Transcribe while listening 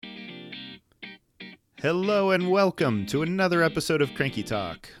Hello and welcome to another episode of Cranky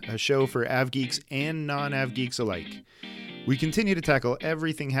Talk, a show for AvGeeks and non-AvGeeks alike. We continue to tackle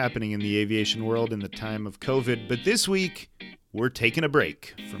everything happening in the aviation world in the time of COVID, but this week, we're taking a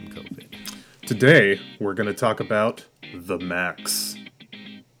break from COVID. Today, we're going to talk about the Max.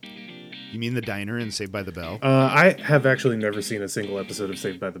 You mean the diner in Saved by the Bell? I have actually never seen a single episode of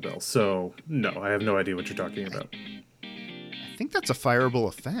Saved by the Bell, so no, I have no idea what you're talking about. I think that's a fireable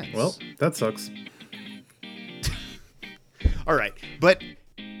offense. Well, that sucks. All right, but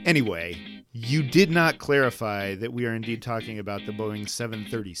anyway, you did not clarify that we are indeed talking about the Boeing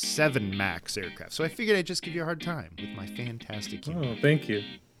 737 MAX aircraft, so I figured I'd just give you a hard time with my fantastic humor. Oh, thank you.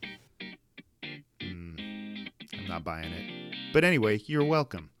 I'm not buying it. But anyway, you're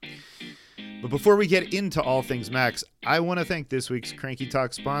welcome. But before we get into all things MAX, I want to thank this week's Cranky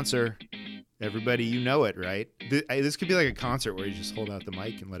Talk sponsor. Everybody, you know it, right? This could be like a concert where you just hold out the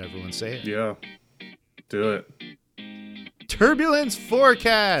mic and let everyone say it. Yeah, do it. Turbulence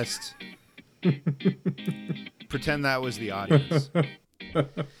Forecast! Pretend that was the audience. You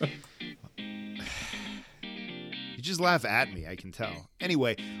just laugh at me, I can tell.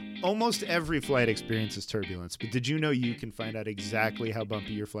 Anyway, almost every flight experiences turbulence, but did you know you can find out exactly how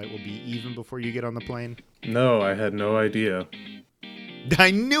bumpy your flight will be even before you get on the plane? No, I had no idea.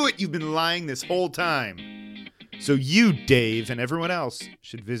 I knew it! You've been lying this whole time. So you, Dave, and everyone else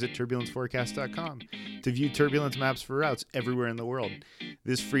should visit turbulenceforecast.com to view turbulence maps for routes everywhere in the world.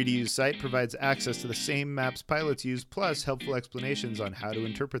 This free-to-use site provides access to the same maps pilots use, plus helpful explanations on how to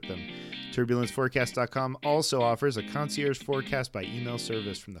interpret them. Turbulenceforecast.com also offers a concierge forecast by email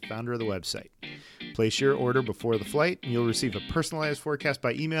service from the founder of the website. Place your order before the flight, and you'll receive a personalized forecast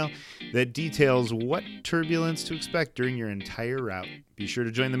by email that details what turbulence to expect during your entire route. Be sure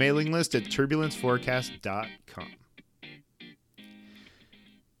to join the mailing list at turbulenceforecast.com.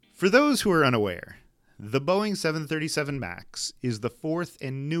 For those who are unaware, the Boeing 737 MAX is the fourth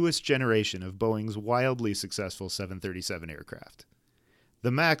and newest generation of Boeing's wildly successful 737 aircraft.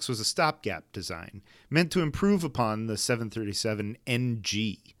 The MAX was a stopgap design meant to improve upon the 737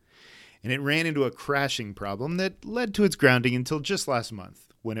 NG, and it ran into a crashing problem that led to its grounding until just last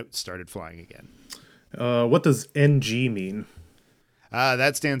month when it started flying again. What does NG mean?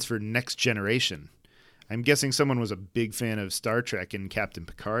 That stands for Next Generation. I'm guessing someone was a big fan of Star Trek and Captain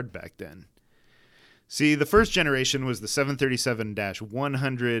Picard back then. See, the first generation was the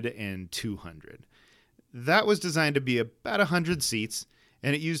 737-100 and 200. That was designed to be about 100 seats,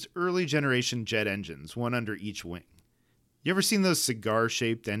 and it used early generation jet engines, one under each wing. You ever seen those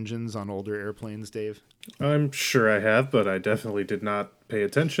cigar-shaped engines on older airplanes, Dave? I'm sure I have, but I definitely did not pay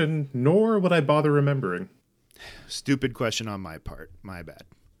attention, nor would I bother remembering. Stupid question on my part. My bad.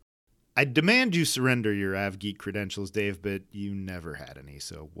 I demand you surrender your AvGeek credentials, Dave, but you never had any,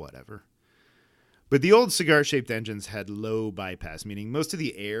 so whatever. But the old cigar-shaped engines had low bypass, meaning most of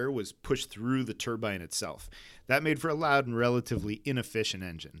the air was pushed through the turbine itself. That made for a loud and relatively inefficient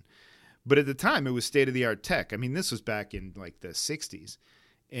engine. But at the time, it was state-of-the-art tech. I mean, this was back in, like, the 60s.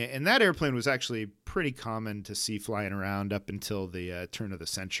 And that airplane was actually pretty common to see flying around up until the turn of the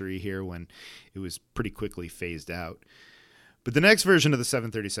century here, when it was pretty quickly phased out. But the next version of the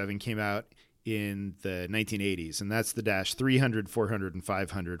 737 came out in the 1980s, and that's the Dash 300, 400, and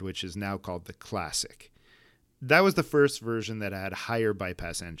 500, which is now called the Classic. That was the first version that had higher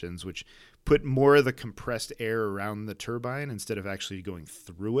bypass engines, which put more of the compressed air around the turbine instead of actually going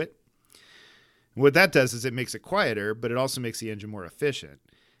through it. And what that does is it makes it quieter, but it also makes the engine more efficient.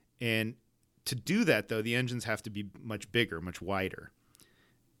 And to do that, though, the engines have to be much bigger, much wider.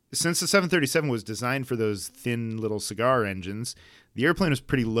 Since the 737 was designed for those thin little cigar engines, the airplane was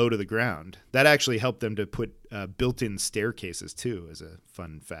pretty low to the ground. That actually helped them to put built-in staircases, too, as a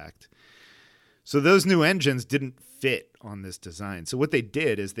fun fact. So those new engines didn't fit on this design. So what they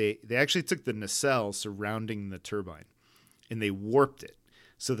did is they actually took the nacelle surrounding the turbine, and they warped it.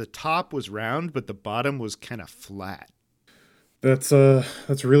 So the top was round, but the bottom was kind of flat. That's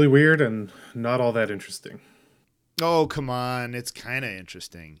really weird and not all that interesting. Oh, come on. It's kind of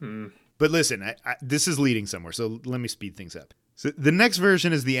interesting. But listen, this is leading somewhere, so let me speed things up. So the next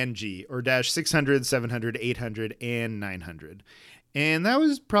version is the NG, or Dash 600, 700, 800, and 900. And that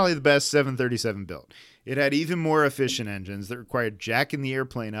was probably the best 737 built. It had even more efficient engines that required jacking the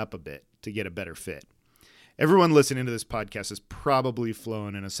airplane up a bit to get a better fit. Everyone listening to this podcast has probably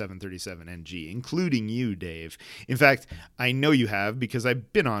flown in a 737 NG, including you, Dave. In fact, I know you have because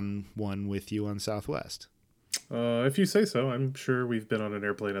I've been on one with you on Southwest. If you say so, I'm sure we've been on an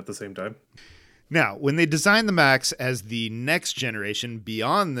airplane at the same time. Now, when they designed the MAX as the next generation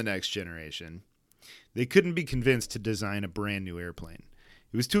beyond the next generation, they couldn't be convinced to design a brand new airplane.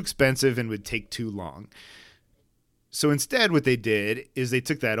 It was too expensive and would take too long. So instead, what they did is they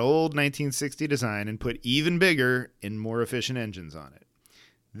took that old 1960 design and put even bigger and more efficient engines on it.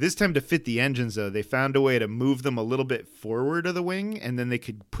 This time, to fit the engines, though, they found a way to move them a little bit forward of the wing, and then they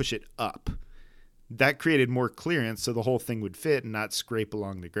could push it up. That created more clearance so the whole thing would fit and not scrape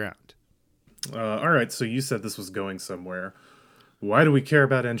along the ground. All right, so you said this was going somewhere. Why do we care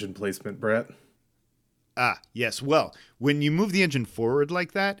about engine placement, Brett? Yes. Well, when you move the engine forward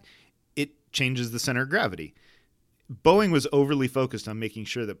like that, it changes the center of gravity. Boeing was overly focused on making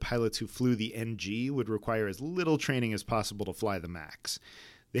sure that pilots who flew the NG would require as little training as possible to fly the MAX.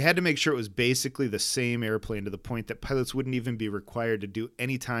 They had to make sure it was basically the same airplane to the point that pilots wouldn't even be required to do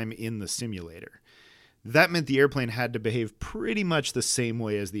any time in the simulator. That meant the airplane had to behave pretty much the same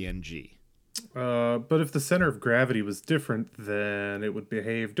way as the NG. But if the center of gravity was different, then it would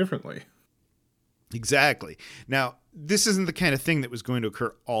behave differently. Exactly. Now, this isn't the kind of thing that was going to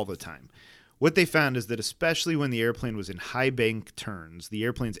occur all the time. What they found is that especially when the airplane was in high bank turns, the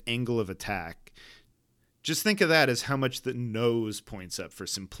airplane's angle of attack, just think of that as how much the nose points up for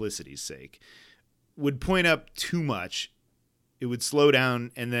simplicity's sake, would point up too much, it would slow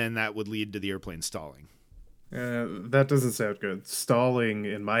down, and then that would lead to the airplane stalling. That doesn't sound good. Stalling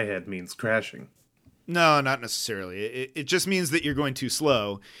in my head means crashing. No, not necessarily. It just means that you're going too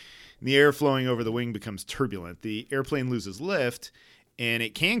slow. The air flowing over the wing becomes turbulent. The airplane loses lift, and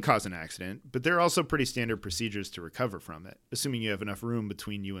it can cause an accident, but there are also pretty standard procedures to recover from it, assuming you have enough room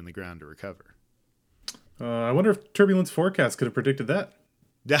between you and the ground to recover. I wonder if turbulence forecast could have predicted that.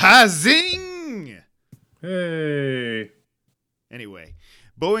 Zing! Hey! Anyway,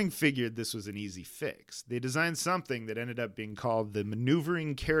 Boeing figured this was an easy fix. They designed something that ended up being called the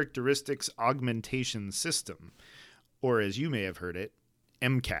Maneuvering Characteristics Augmentation System, or as you may have heard it,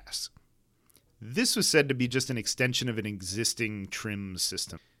 MCAS. This was said to be just an extension of an existing trim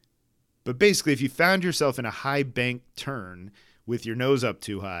system. But basically, if you found yourself in a high bank turn with your nose up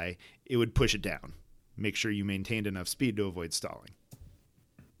too high, it would push it down. Make sure you maintained enough speed to avoid stalling.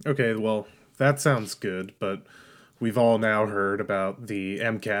 Okay, well, that sounds good, but we've all now heard about the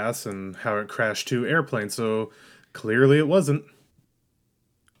MCAS and how it crashed two airplanes, so clearly it wasn't.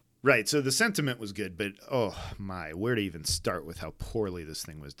 Right, so the sentiment was good, but oh my, where to even start with how poorly this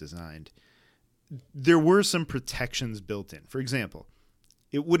thing was designed. There were some protections built in. For example,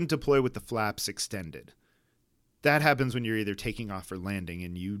 it wouldn't deploy with the flaps extended. That happens when you're either taking off or landing,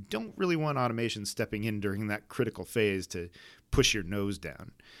 and you don't really want automation stepping in during that critical phase to push your nose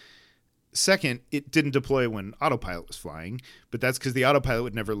down. Second, it didn't deploy when autopilot was flying, but that's because the autopilot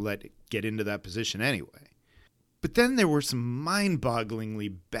would never let it get into that position anyway. But then there were some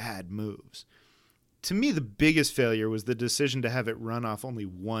mind-bogglingly bad moves. To me, the biggest failure was the decision to have it run off only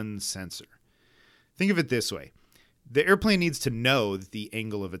one sensor. Think of it this way. The airplane needs to know that the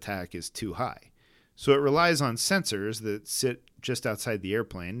angle of attack is too high. So it relies on sensors that sit just outside the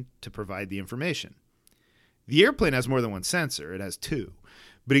airplane to provide the information. The airplane has more than one sensor. It has two.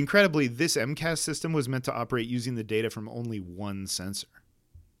 But incredibly, this MCAS system was meant to operate using the data from only one sensor.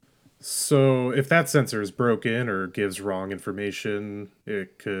 So if that sensor is broken or gives wrong information,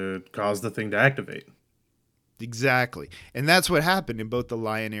 it could cause the thing to activate. Exactly. And that's what happened in both the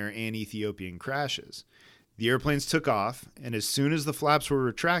Lion Air and Ethiopian crashes. The airplanes took off, and as soon as the flaps were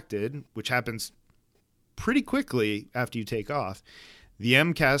retracted, which happens pretty quickly after you take off, the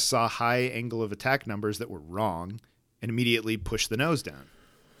MCAS saw high angle of attack numbers that were wrong and immediately pushed the nose down.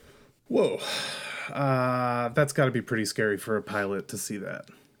 Whoa. That's got to be pretty scary for a pilot to see that.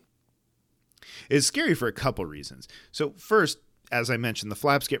 It's scary for a couple reasons. So first, as I mentioned, the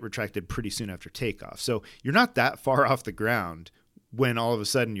flaps get retracted pretty soon after takeoff. So you're not that far off the ground when all of a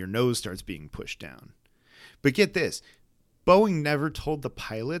sudden your nose starts being pushed down. But get this, Boeing never told the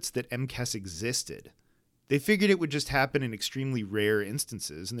pilots that MCAS existed. They figured it would just happen in extremely rare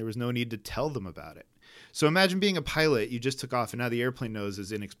instances, and there was no need to tell them about it. So imagine being a pilot, you just took off, and now the airplane nose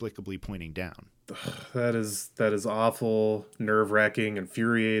is inexplicably pointing down. That is awful, nerve-wracking,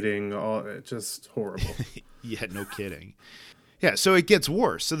 infuriating, just horrible. Yeah, no kidding. Yeah, so it gets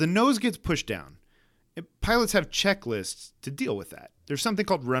worse. So the nose gets pushed down. And pilots have checklists to deal with that. There's something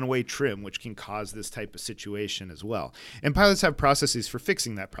called runaway trim, which can cause this type of situation as well. And pilots have processes for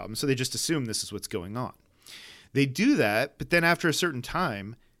fixing that problem, so they just assume this is what's going on. They do that, but then after a certain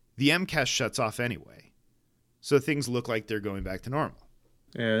time, the MCAS shuts off anyway. So things look like they're going back to normal.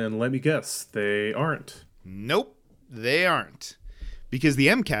 And let me guess, they aren't. Nope, they aren't. Because the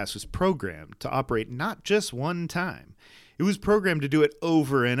MCAS was programmed to operate not just one time. It was programmed to do it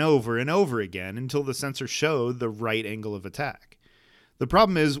over and over and over again until the sensor showed the right angle of attack. The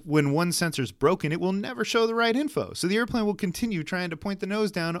problem is when one sensor's broken, it will never show the right info. So the airplane will continue trying to point the nose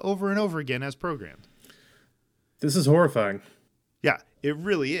down over and over again as programmed. This is horrifying. Yeah, it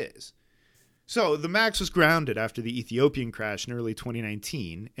really is. So the MAX was grounded after the Ethiopian crash in early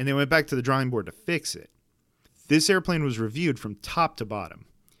 2019, and they went back to the drawing board to fix it. This airplane was reviewed from top to bottom.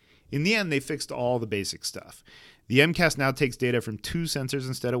 In the end, they fixed all the basic stuff. The MCAS now takes data from 2 sensors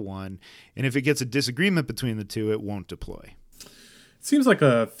instead of 1, and if it gets a disagreement between the 2, it won't deploy. It seems like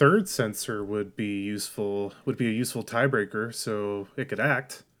a third sensor would be a useful tiebreaker so it could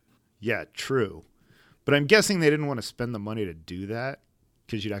act. Yeah, true. But I'm guessing they didn't want to spend the money to do that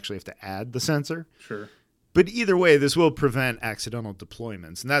because you'd actually have to add the sensor. Sure. But either way, this will prevent accidental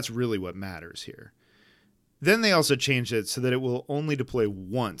deployments, and that's really what matters here. Then they also changed it so that it will only deploy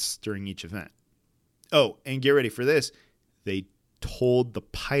once during each event. Oh, and get ready for this. They told the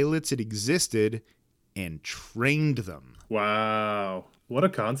pilots it existed and trained them. Wow. What a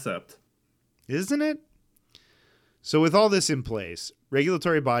concept. Isn't it? So with all this in place,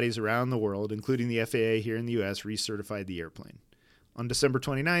 regulatory bodies around the world, including the FAA here in the U.S., recertified the airplane. On December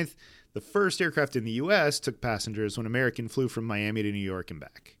 29th, the first aircraft in the U.S. took passengers when American flew from Miami to New York and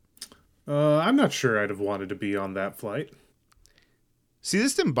back. I'm not sure I'd have wanted to be on that flight. See,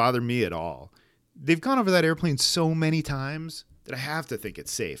 this didn't bother me at all. They've gone over that airplane so many times that I have to think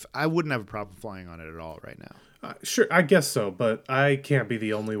it's safe. I wouldn't have a problem flying on it at all right now. Sure, I guess so, but I can't be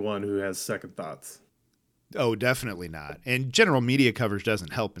the only one who has second thoughts. Oh, definitely not. And general media coverage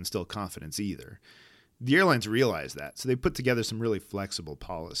doesn't help instill confidence either. The airlines realize that, so they put together some really flexible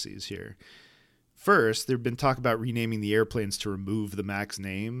policies here. First, there have been talk about renaming the airplanes to remove the MAX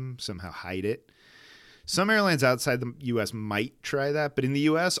name, somehow hide it. Some airlines outside the U.S. might try that, but in the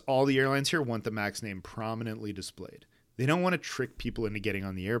U.S., all the airlines here want the MAX name prominently displayed. They don't want to trick people into getting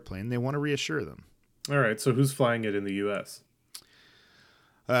on the airplane. They want to reassure them. All right, so who's flying it in the U.S.?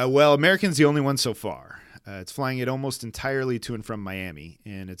 Well, American's the only one so far. It's flying it almost entirely to and from Miami,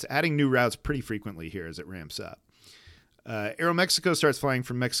 and it's adding new routes pretty frequently here as it ramps up. Aeromexico starts flying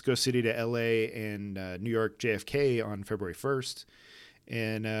from Mexico City to LA and New York JFK on February 1st,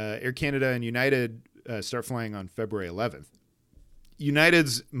 and Air Canada and United start flying on February 11th.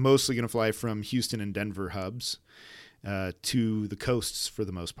 United's mostly going to fly from Houston and Denver hubs to the coasts for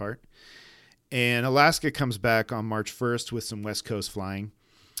the most part. And Alaska comes back on March 1st with some West Coast flying.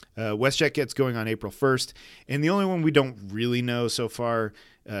 WestJet gets going on April 1st. And the only one we don't really know so far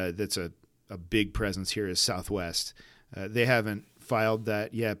that's a big presence here is Southwest. They haven't filed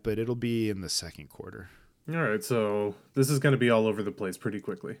that yet, but it'll be in the second quarter. All right, so this is going to be all over the place pretty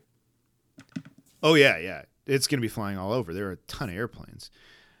quickly. Oh, yeah. It's going to be flying all over. There are a ton of airplanes.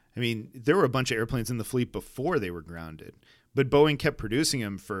 I mean, there were a bunch of airplanes in the fleet before they were grounded, but Boeing kept producing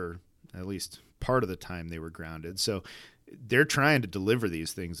them for at least part of the time they were grounded. So they're trying to deliver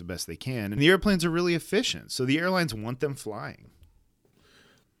these things the best they can. And the airplanes are really efficient, so the airlines want them flying.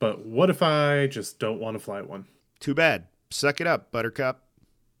 But what if I just don't want to fly one? Too bad. Suck it up, Buttercup.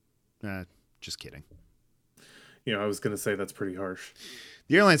 Just kidding. I was going to say that's pretty harsh.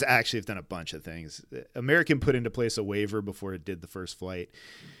 The airlines actually have done a bunch of things. American put into place a waiver before it did the first flight.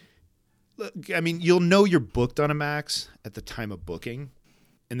 Look, I mean, you'll know you're booked on a MAX at the time of booking,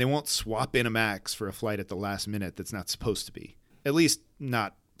 and they won't swap in a MAX for a flight at the last minute that's not supposed to be. At least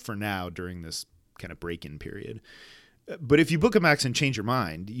not for now during this kind of break-in period. But if you book a MAX and change your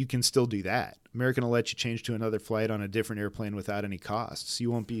mind, you can still do that. American will let you change to another flight on a different airplane without any costs. You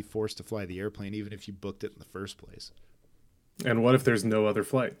won't be forced to fly the airplane even if you booked it in the first place. And what if there's no other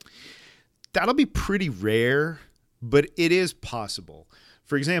flight? That'll be pretty rare, but it is possible.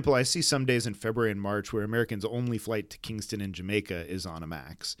 For example, I see some days in February and March where American's only flight to Kingston in Jamaica is on a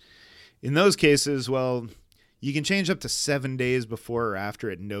MAX. In those cases, well, you can change up to 7 days before or after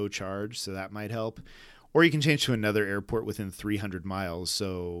at no charge, so that might help. Or you can change to another airport within 300 miles.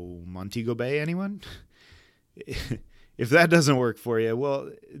 So Montego Bay, anyone? If that doesn't work for you, well,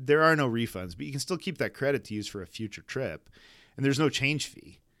 there are no refunds, but you can still keep that credit to use for a future trip. And there's no change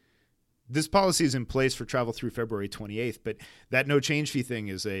fee. This policy is in place for travel through February 28th, but that no change fee thing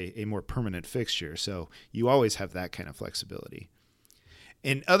is a more permanent fixture. So you always have that kind of flexibility.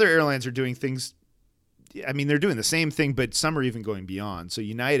 And other airlines are doing things, I mean, they're doing the same thing, but some are even going beyond. So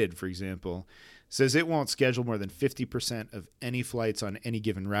United, for example, says it won't schedule more than 50% of any flights on any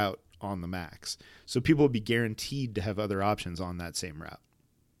given route on the MAX. So people will be guaranteed to have other options on that same route.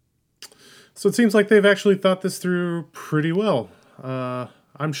 So it seems like they've actually thought this through pretty well.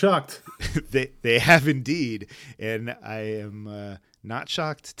 I'm shocked. They have indeed, and I am not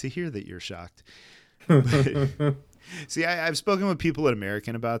shocked to hear that you're shocked. See, I've spoken with people at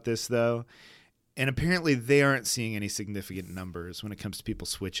American about this, though, And apparently they aren't seeing any significant numbers when it comes to people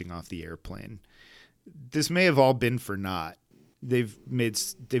switching off the airplane. This may have all been for naught. They've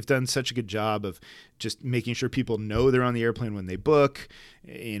done such a good job of just making sure people know they're on the airplane when they book,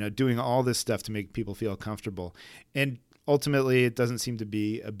 doing all this stuff to make people feel comfortable. And ultimately it doesn't seem to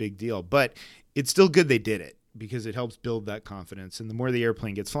be a big deal, but it's still good they did it because it helps build that confidence. And the more the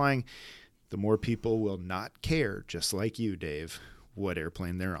airplane gets flying, the more people will not care, just like you, Dave, what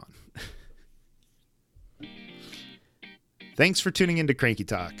airplane they're on. Thanks for tuning in to Cranky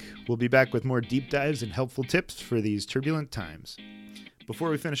Talk. We'll be back with more deep dives and helpful tips for these turbulent times. Before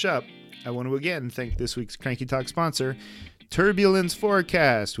we finish up, I want to again thank this week's Cranky Talk sponsor, Turbulence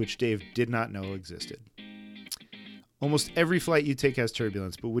Forecast, which Dave did not know existed. Almost every flight you take has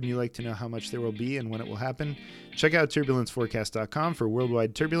turbulence, but wouldn't you like to know how much there will be and when it will happen? Check out turbulenceforecast.com for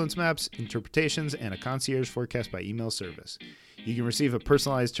worldwide turbulence maps, interpretations, and a concierge forecast by email service. You can receive a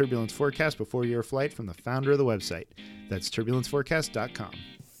personalized turbulence forecast before your flight from the founder of the website. That's turbulenceforecast.com.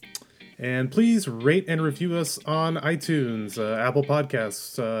 And please rate and review us on iTunes, Apple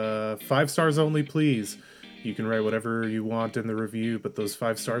Podcasts. 5 stars only, please. You can write whatever you want in the review, but those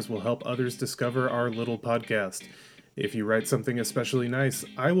 5 stars will help others discover our little podcast. If you write something especially nice,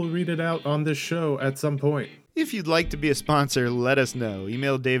 I will read it out on this show at some point. If you'd like to be a sponsor, let us know.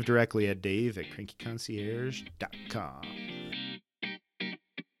 Email Dave directly at dave@crankyconcierge.com.